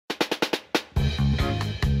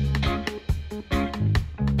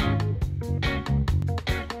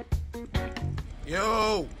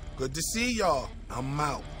Yo, good to see y'all. I'm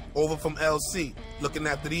out. Over from LC, looking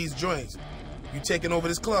after these joints. You taking over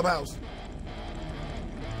this clubhouse?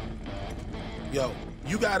 Yo,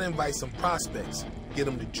 you gotta invite some prospects. Get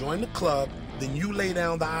them to join the club, then you lay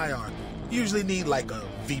down the hierarchy. You usually need like a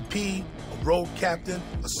VP, a road captain,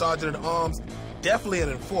 a sergeant at arms, definitely an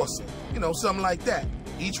enforcer. You know, something like that.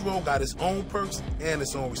 Each role got its own perks and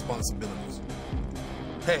its own responsibilities.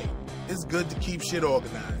 Hey, it's good to keep shit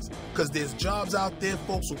organized, because there's jobs out there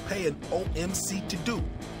folks will pay an OMC to do.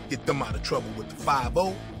 Get them out of trouble with the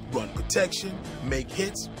 5-0, run protection, make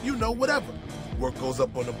hits, you know, whatever. Work goes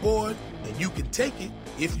up on the board, and you can take it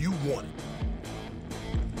if you want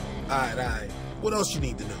it. Alright. What else you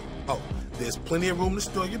need to know? Oh, there's plenty of room to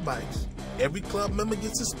store your bikes. Every club member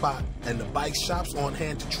gets a spot, and the bike shop's on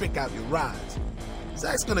hand to trick out your rides.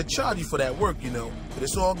 Zach's gonna charge you for that work, you know, but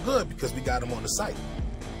it's all good because we got him on the site.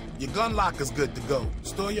 Your gun locker's good to go.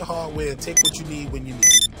 Store your hardware and take what you need when you need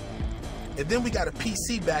it. And then we got a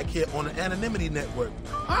PC back here on the anonymity network.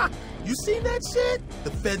 You seen that shit?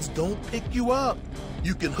 The feds don't pick you up.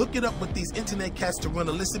 You can hook it up with these internet cats to run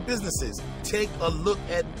illicit businesses. Take a look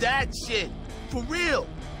at that shit. For real.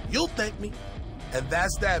 You'll thank me. And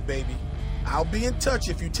that's that, baby. I'll be in touch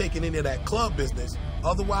if you're taking any of that club business.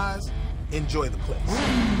 Otherwise, enjoy the place.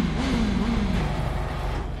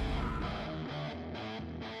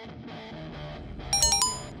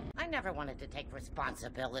 I never wanted to take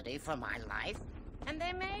responsibility for my life, and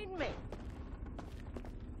they made me.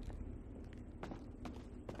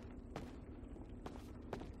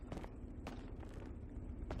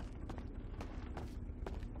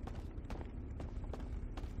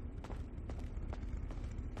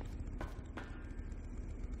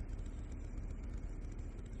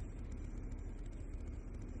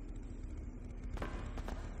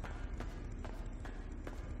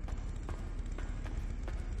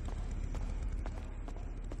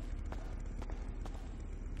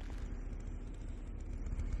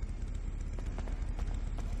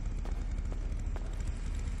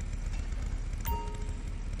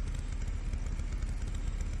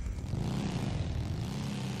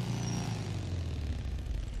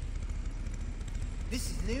 This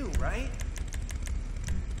is new, right?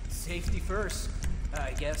 Safety first,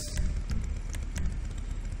 I guess.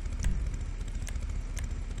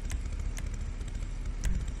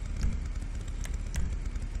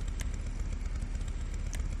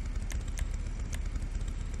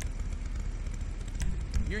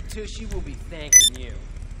 Your tushy will be thanking you.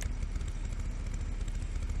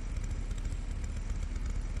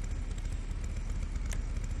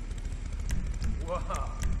 Whoa,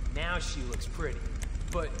 now she looks pretty.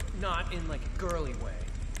 But not in like a girly way.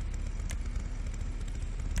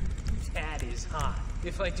 That is hot,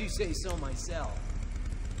 if I do say so myself.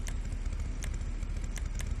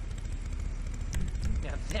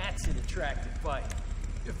 Now that's an attractive bite,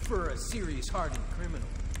 for a serious hardened criminal.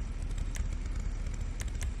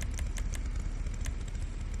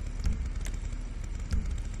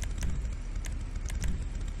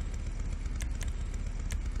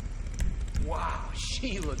 Wow,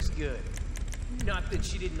 she looks good. Not that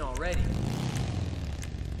she didn't already.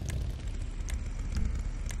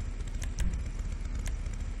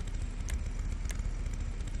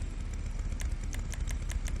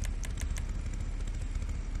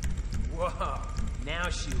 Whoa, now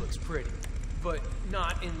she looks pretty, but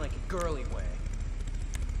not in like a girly way.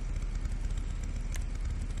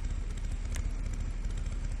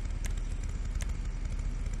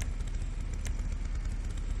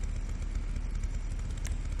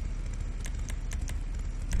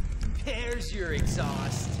 There's your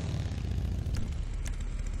exhaust.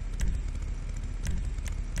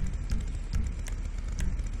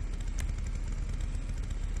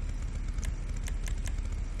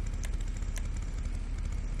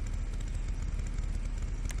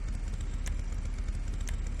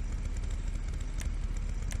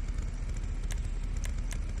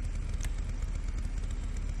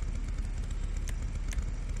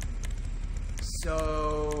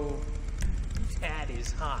 So, that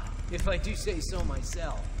is hot, if I do say so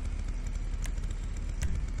myself.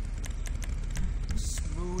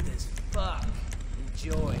 Smooth as fuck.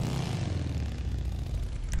 Enjoy.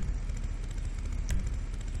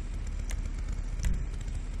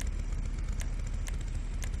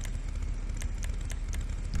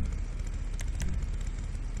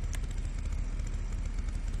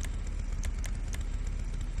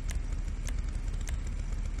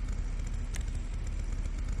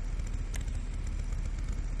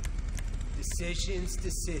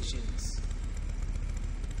 Decisions.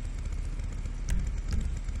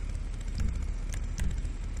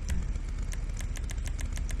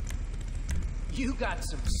 You got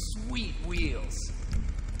some sweet wheels.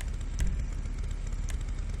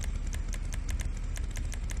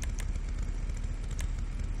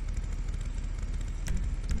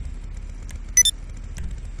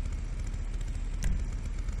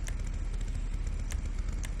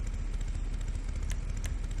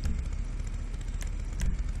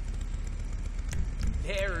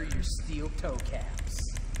 There are your steel toe caps.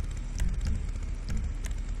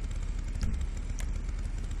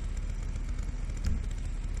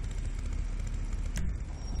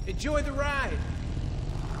 Enjoy the ride.